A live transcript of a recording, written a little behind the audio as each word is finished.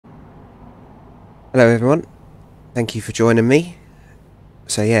Hello everyone, thank you for joining me.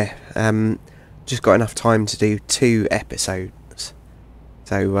 So yeah, just got enough time to do 2 episodes.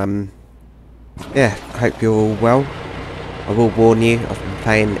 So yeah, I hope you're all well. I will warn you, I've been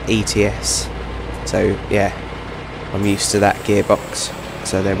playing ETS. So yeah, I'm used to that gearbox.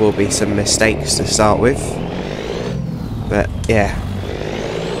 So there will be some mistakes to start with. But yeah,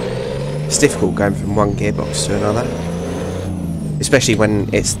 it's difficult going from one gearbox to another. Especially when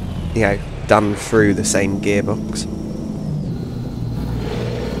it's, done through the same gearbox.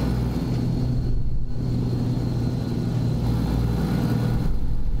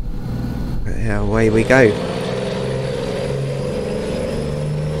 But yeah, away we go.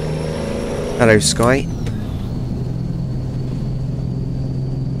 Hello, Sky.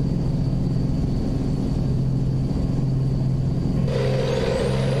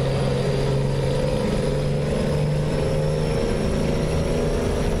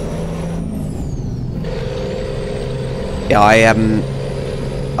 Yeah,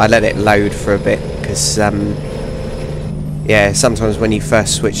 I let it load for a bit because yeah, sometimes when you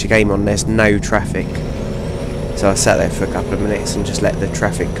first switch the game on, there's no traffic. So I sat there for a couple of minutes and just let the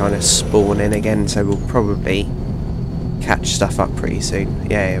traffic kind of spawn in again. So we'll probably catch stuff up pretty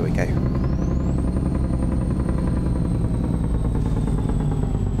soon. Yeah, here we go.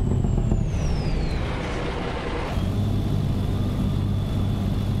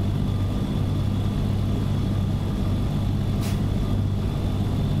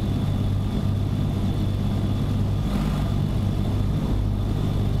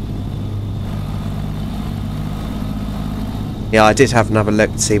 Yeah, I did have another look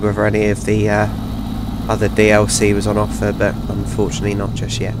to see whether any of the other DLC was on offer, but unfortunately not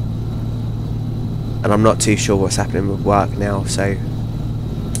just yet. And I'm not too sure what's happening with work now, so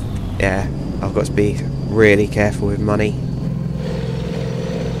yeah, I've got to be really careful with money.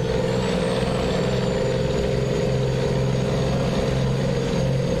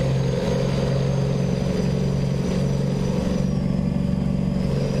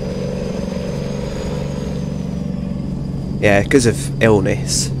 Yeah, because of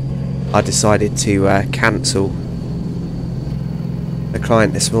illness, I decided to cancel a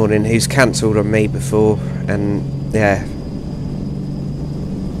client this morning who's cancelled on me before, and yeah,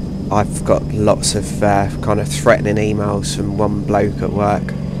 I've got lots of kind of threatening emails from one bloke at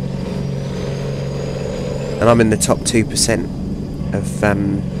work, and I'm in the top 2% of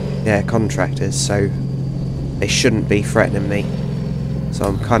yeah, contractors, so they shouldn't be threatening me. So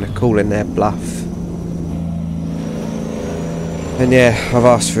I'm kind of calling their bluff. And yeah, I've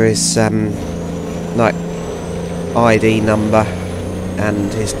asked for his like ID number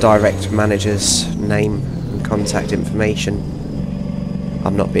and his direct manager's name and contact information.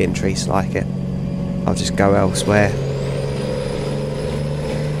 I'm not being treated like it. I'll just go elsewhere.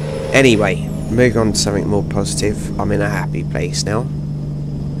 Anyway, moving on to something more positive. I'm in a happy place now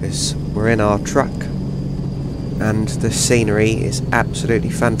because we're in our truck and the scenery is absolutely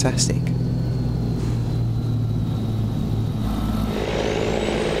fantastic.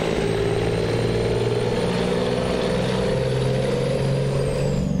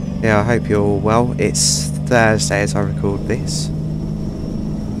 Yeah, I hope you're all well. It's Thursday as I record this.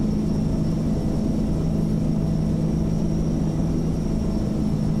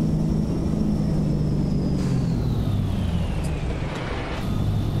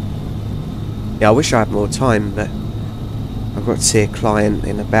 Yeah, I wish I had more time, but I've got to see a client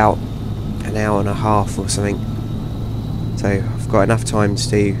in about an hour and a half or something. So I've got enough time to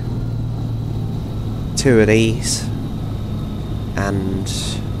do 2 of these and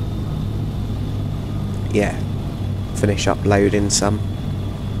yeah, finish uploading some.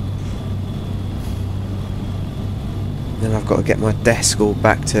 Then I've got to get my desk all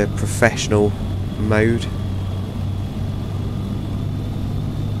back to professional mode.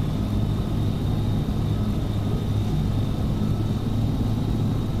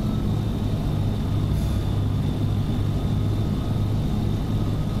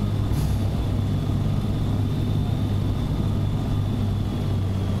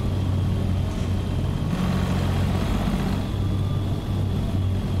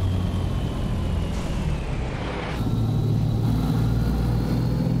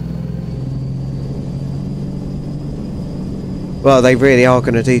 Well, they really are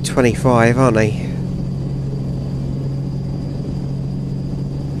going to do 25, aren't they?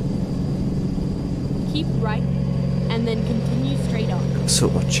 Keep right, and then continue straight on. Got to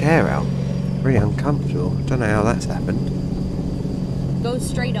sort my chair out. Really uncomfortable. Don't know how that's happened. Go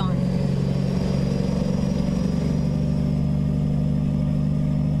straight on.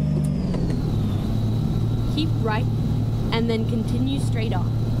 Keep right, and then continue straight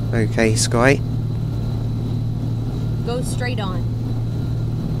on. Okay, Sky. Go straight on.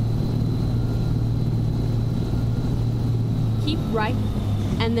 Keep right,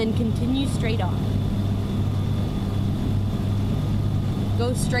 and then continue straight on.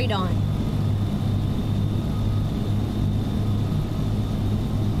 Go straight on.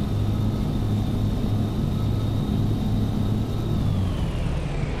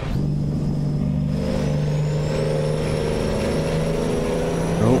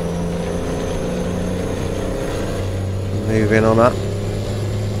 Oh. Moving on up.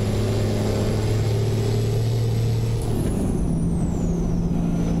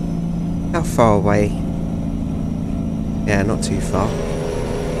 How far away? Yeah, not too far.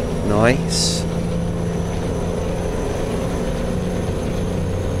 Nice.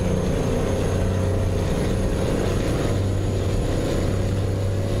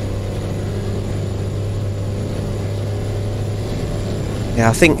 Yeah,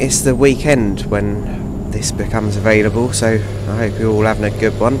 I think it's the weekend when this becomes available, so I hope you're all having a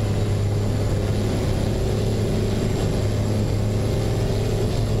good one.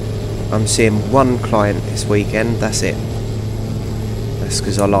 I'm seeing one client this weekend, that's it. That's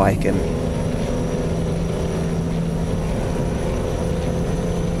because I like him.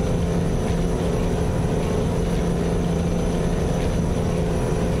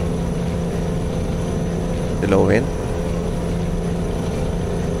 DeLorean.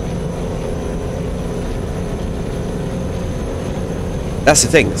 That's the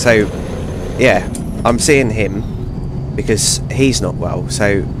thing, so yeah, I'm seeing him because he's not well,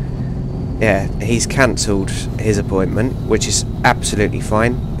 so yeah, he's cancelled his appointment, which is absolutely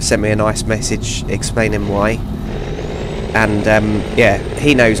fine. Sent me a nice message explaining why. And yeah,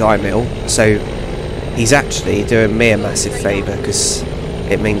 he knows I'm ill, so he's actually doing me a massive favour because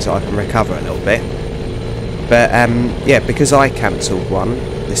it means I can recover a little bit. But yeah, because I cancelled one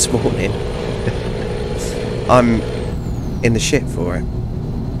this morning, I'm in the shit for it.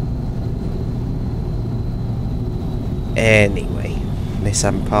 Anyway,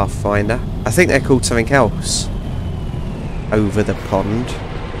 Nissan Pathfinder. I think they're called something else. Over the pond.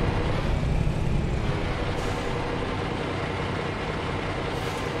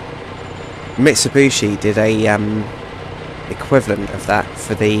 Mitsubishi did a equivalent of that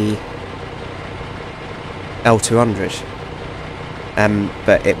for the L200.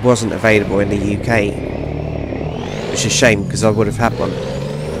 But it wasn't available in the UK. Which is a shame because I would have had one.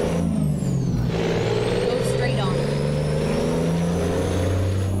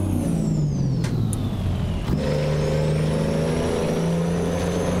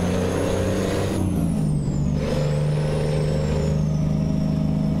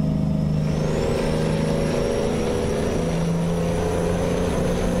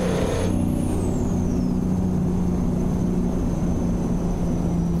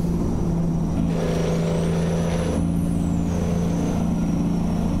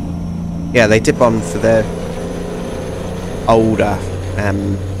 Yeah, they did one for the older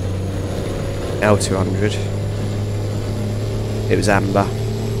L200. It was amber.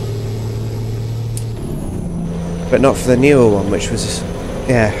 But not for the newer one, which was,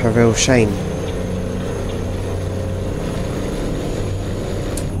 yeah, a real shame.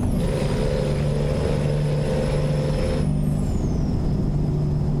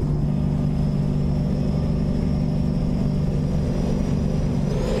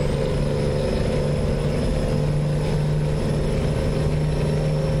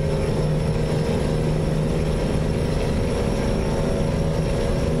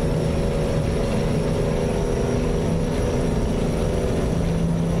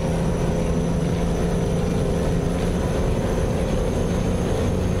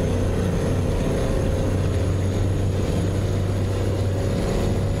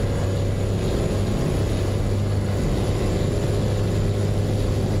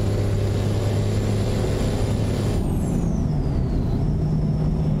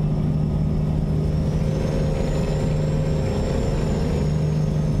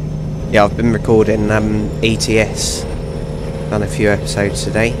 Yeah, I've been recording ETS. Done a few episodes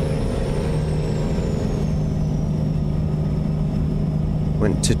today.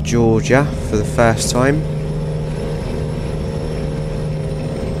 Went to Georgia for the first time.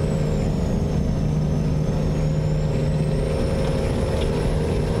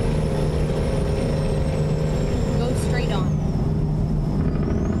 Go straight on.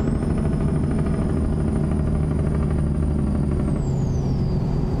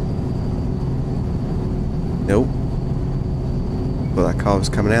 Nope. Well, that car was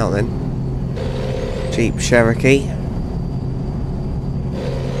coming out then. Jeep Cherokee.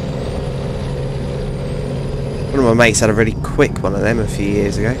 One of my mates had a really quick one of them a few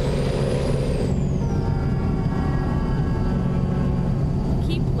years ago.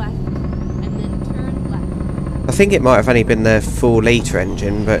 think it might have only been the 4-litre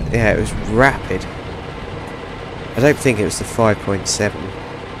engine, but yeah, it was rapid. I don't think it was the 5.7.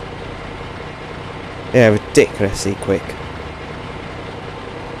 Yeah, ridiculously quick.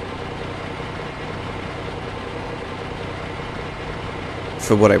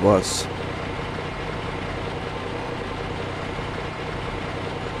 For what it was.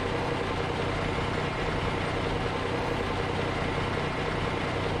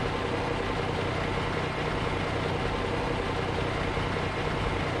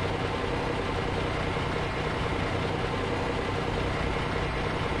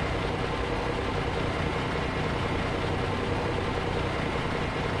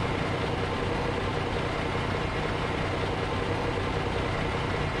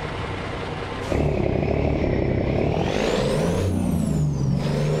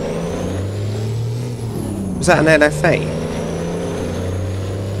 Was that an LFA?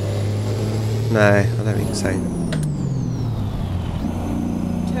 No, I don't think so.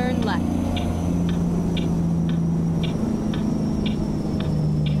 Turn left.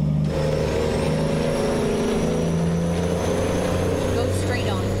 Go straight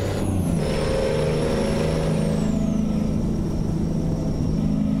on.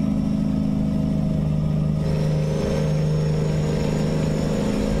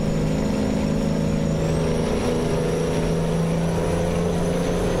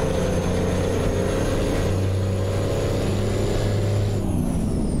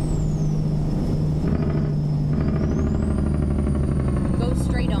 Go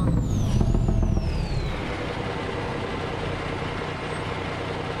straight on.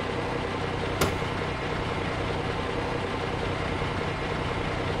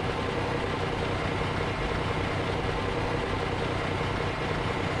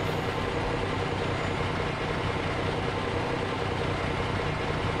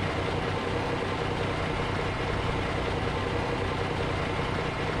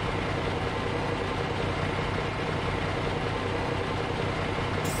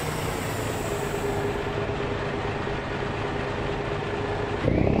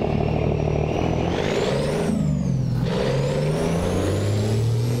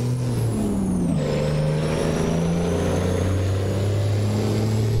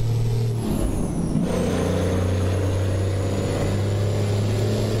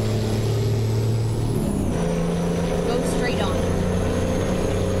 Go straight on.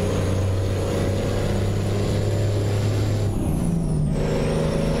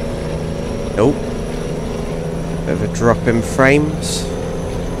 Nope. Bit of a drop in frames.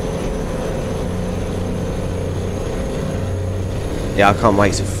 Yeah, I can't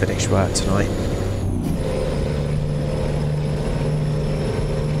wait to finish work tonight.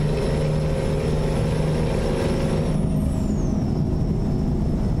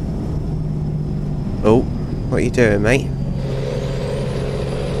 Oh, what are you doing, mate?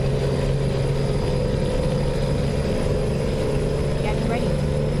 Get ready.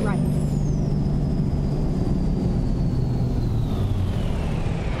 Right.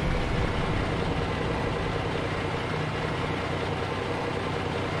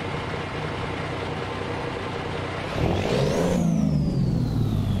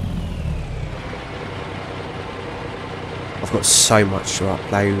 I've got so much to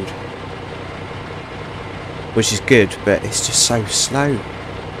upload. Which is good, but it's just so slow.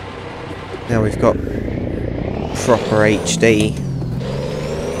 Now we've got proper HD.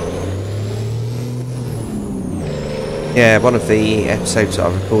 Yeah, one of the episodes that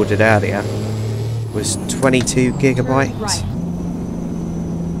I recorded earlier was 22 gigabytes. Right.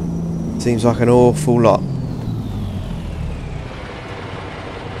 Seems like an awful lot.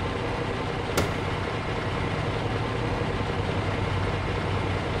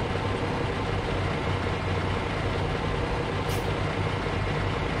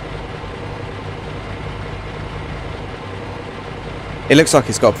 It looks like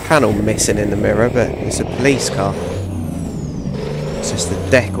it's got a panel missing in the mirror, but it's a police car. It's just the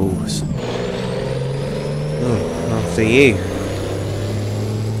decals. Oh, after you.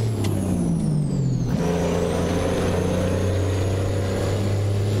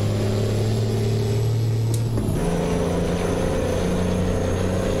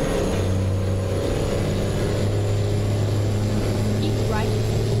 Keep right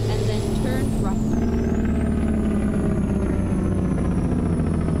and then turn right.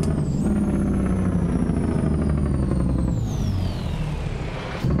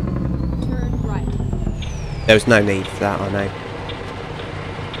 Turn right. There was no need for that, I know.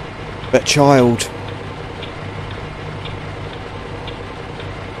 But child.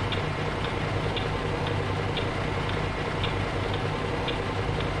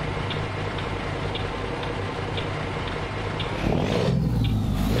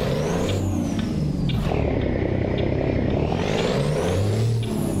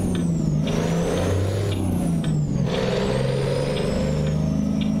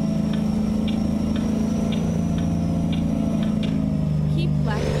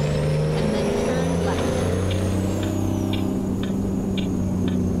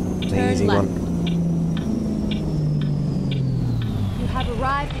 an Turn easy left. one. You have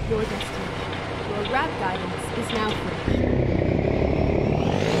arrived at your destination. Your route guidance is now free.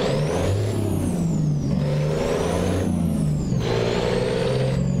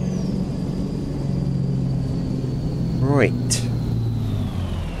 Right.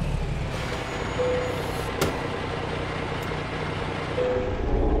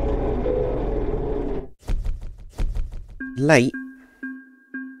 Late.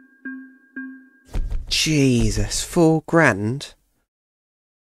 Jesus, £4,000.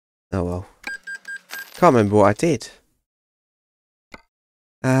 Oh well. Can't remember what I did.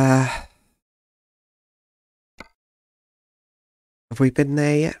 Have we been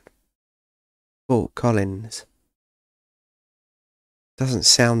there yet? Fort Collins. Doesn't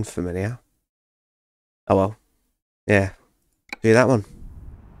sound familiar. Oh well. Yeah. Do that one.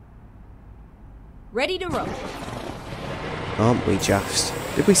 Ready to roll. Aren't we just?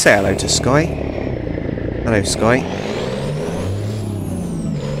 Did we say hello to Sky? Hello, Sky.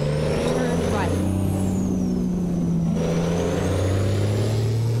 Turn right.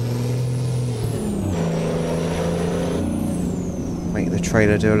 Make the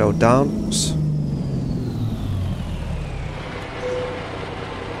trailer do a little dance.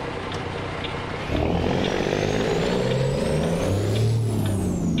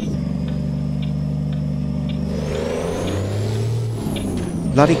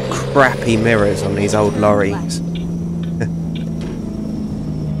 Bloody crappy mirrors on these old lorries.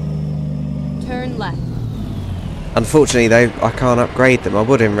 Turn left. Unfortunately though, I can't upgrade them. I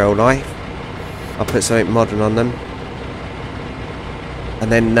would in real life. I'll put something modern on them. And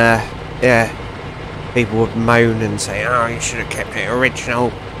then, yeah, people would moan and say, oh, you should have kept it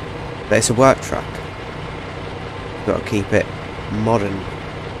original. But it's a work truck. Got to keep it modern.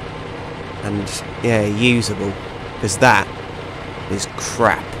 And, yeah, usable. Because that is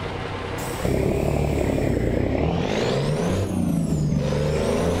crap.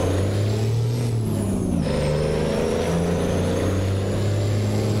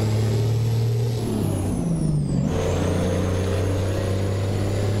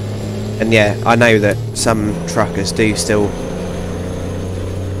 And yeah, I know that some truckers do still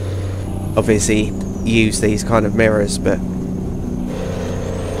obviously use these kind of mirrors, but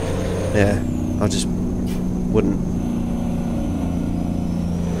yeah, I just wouldn't.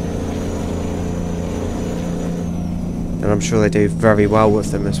 And I'm sure they do very well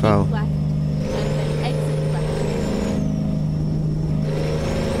with them as well. Left, and then exit left.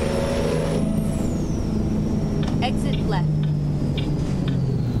 Exit left.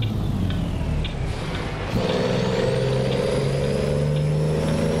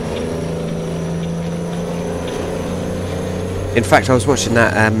 In fact, I was watching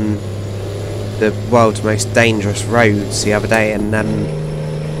that the world's most dangerous roads the other day, and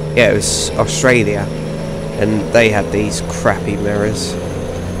yeah, it was Australia. And they had these crappy mirrors.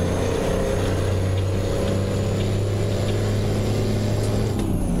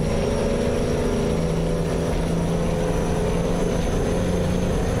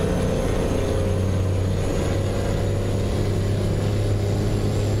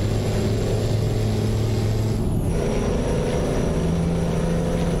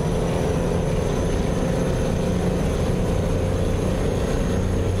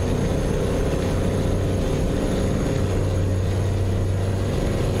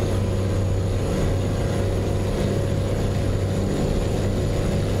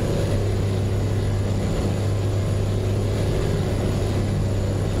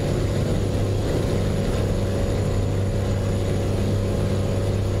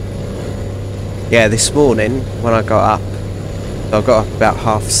 Yeah, this morning when I got up, so I got up about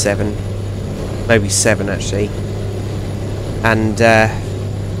 7:30, maybe 7 actually, and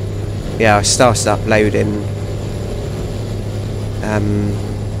yeah, I started uploading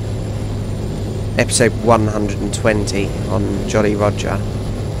episode 120 on Jolly Roger,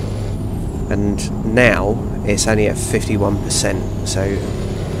 and now it's only at 51%, so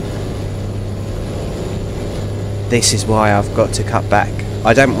this is why I've got to cut back.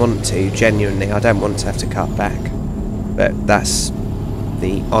 I don't want to, genuinely, I don't want to have to cut back, but that's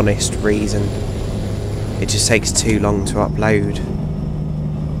the honest reason. It just takes too long to upload.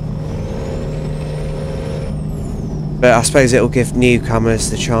 But I suppose it'll give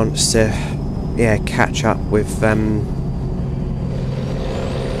newcomers the chance to, yeah, catch up with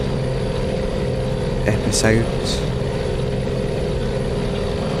episodes.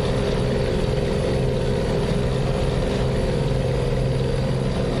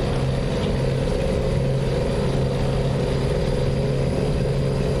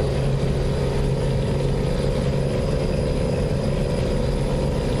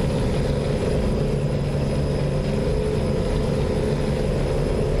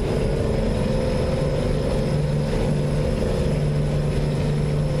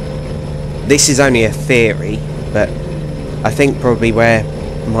 this is only a theory, but I think probably where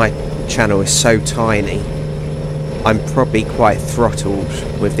my channel is so tiny, I'm probably quite throttled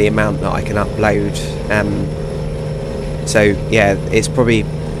with the amount that I can upload. So yeah, it's probably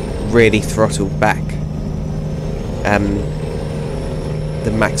really throttled back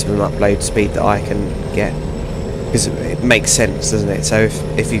the maximum upload speed that I can get, because it makes sense, doesn't it? So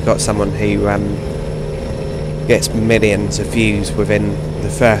if you've got someone who gets millions of views within the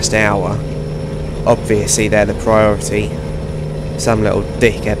first hour, obviously they're the priority. Some little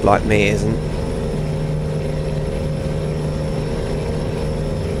dickhead like me isn't.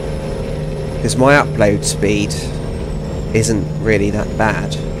 Because my upload speed isn't really that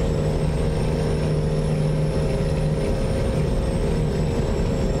bad.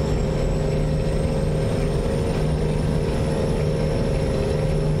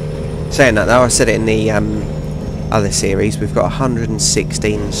 Saying that though, I said it in the other series, we've got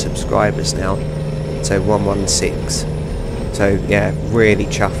 116 subscribers now, so 116. So yeah, really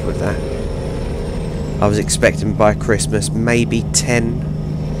chuffed with that. I was expecting by Christmas maybe 10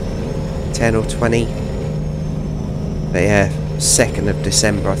 or 20. But yeah, 2nd of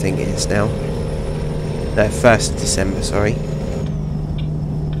December I think it is now. No, 1st of December, sorry.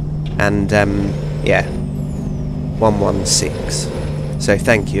 And yeah, 116. So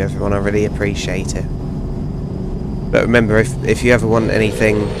thank you everyone, I really appreciate it. But remember, if you ever want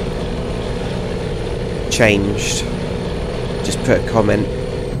anything changed, just put a comment.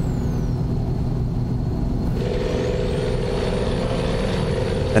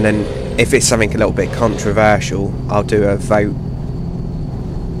 And then if it's something a little bit controversial, I'll do a vote.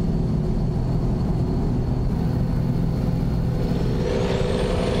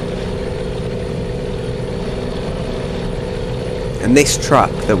 And this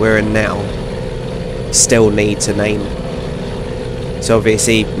truck that we're in now still needs a name. So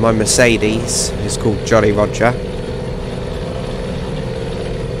obviously my Mercedes is called Jolly Roger.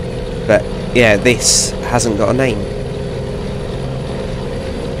 But yeah, this hasn't got a name.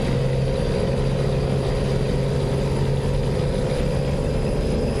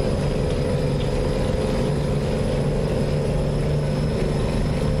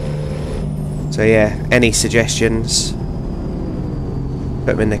 So yeah, any suggestions,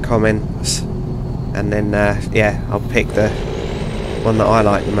 put them in the comments, and then yeah, I'll pick the one that I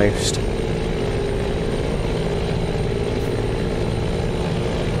like the most.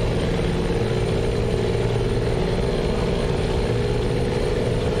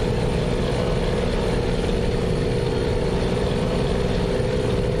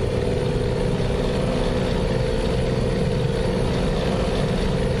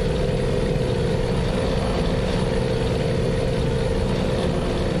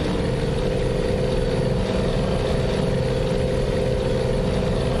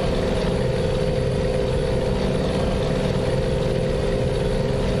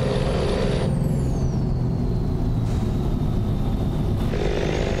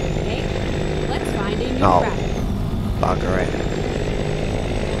 Oh, bugger it.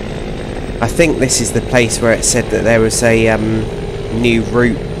 I think this is the place where it said that there was a new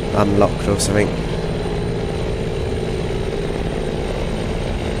route unlocked or something.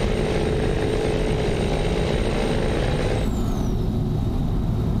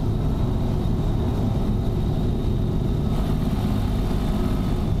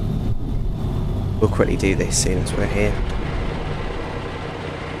 We'll quickly do this seeing as we're here.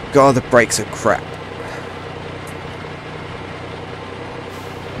 God, the brakes are crap.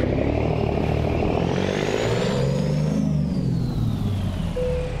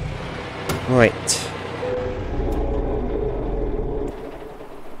 Right.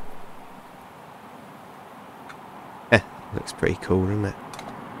 Looks pretty cool, doesn't it?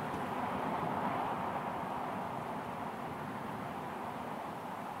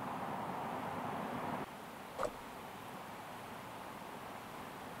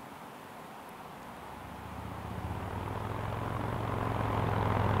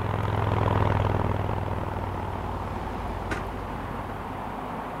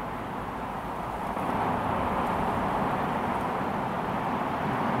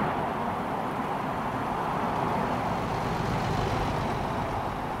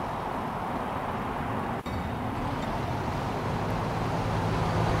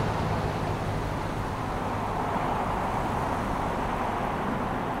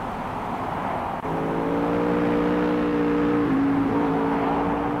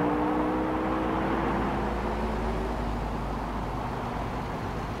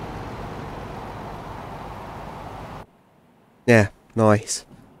 Yeah, nice.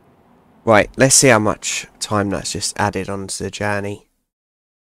 Right, let's see how much time that's just added onto the journey.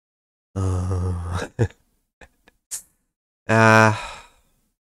 uh,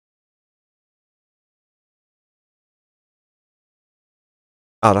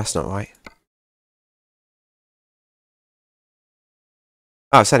 oh, that's not right.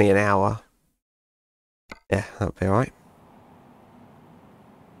 Oh, it's only an hour. Yeah, that'll be alright.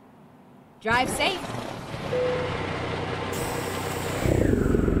 Drive safe.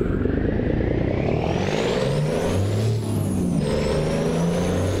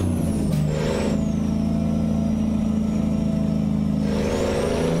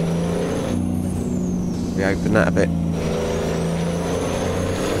 Reopen that a bit.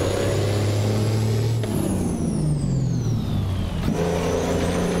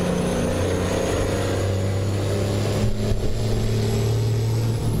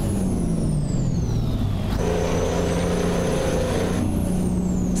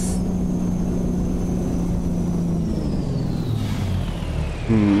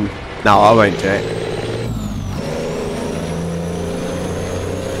 No, I won't do it.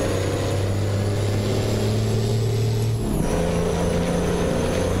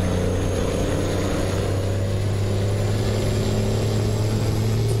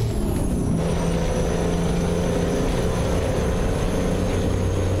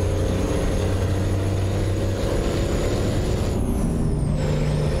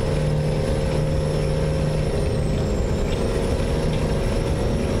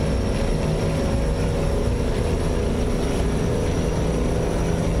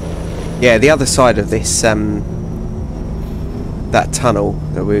 Yeah, the other side of this, that tunnel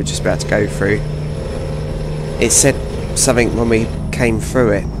that we were just about to go through, it said something when we came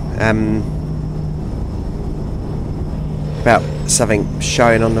through it, about something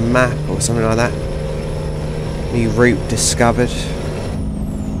showing on the map or something like that. New route discovered.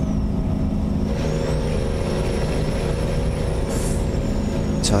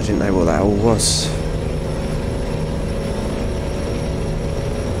 So I didn't know what that all was.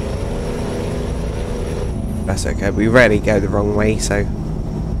 That's okay, we rarely go the wrong way, so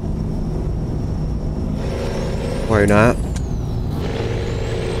won't hurt.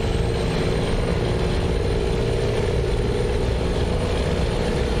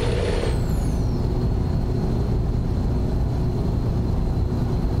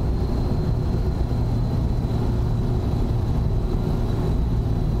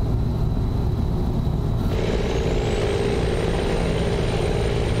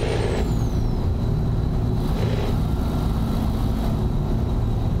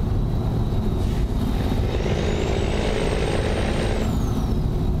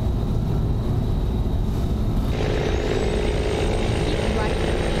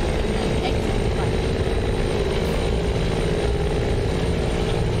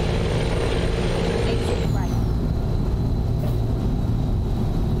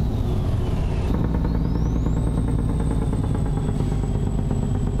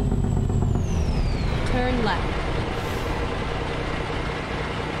 Turn left.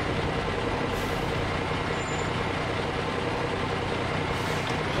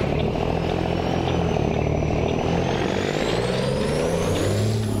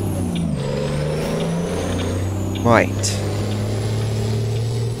 Right.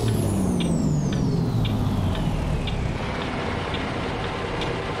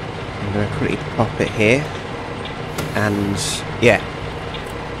 I'm going to quickly pop it here. And yeah,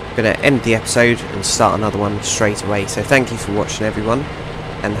 I'm going to end the episode and start another one straight away. So thank you for watching, everyone.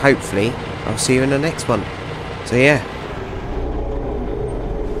 And hopefully I'll see you in the next one. So yeah.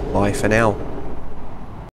 Bye for now.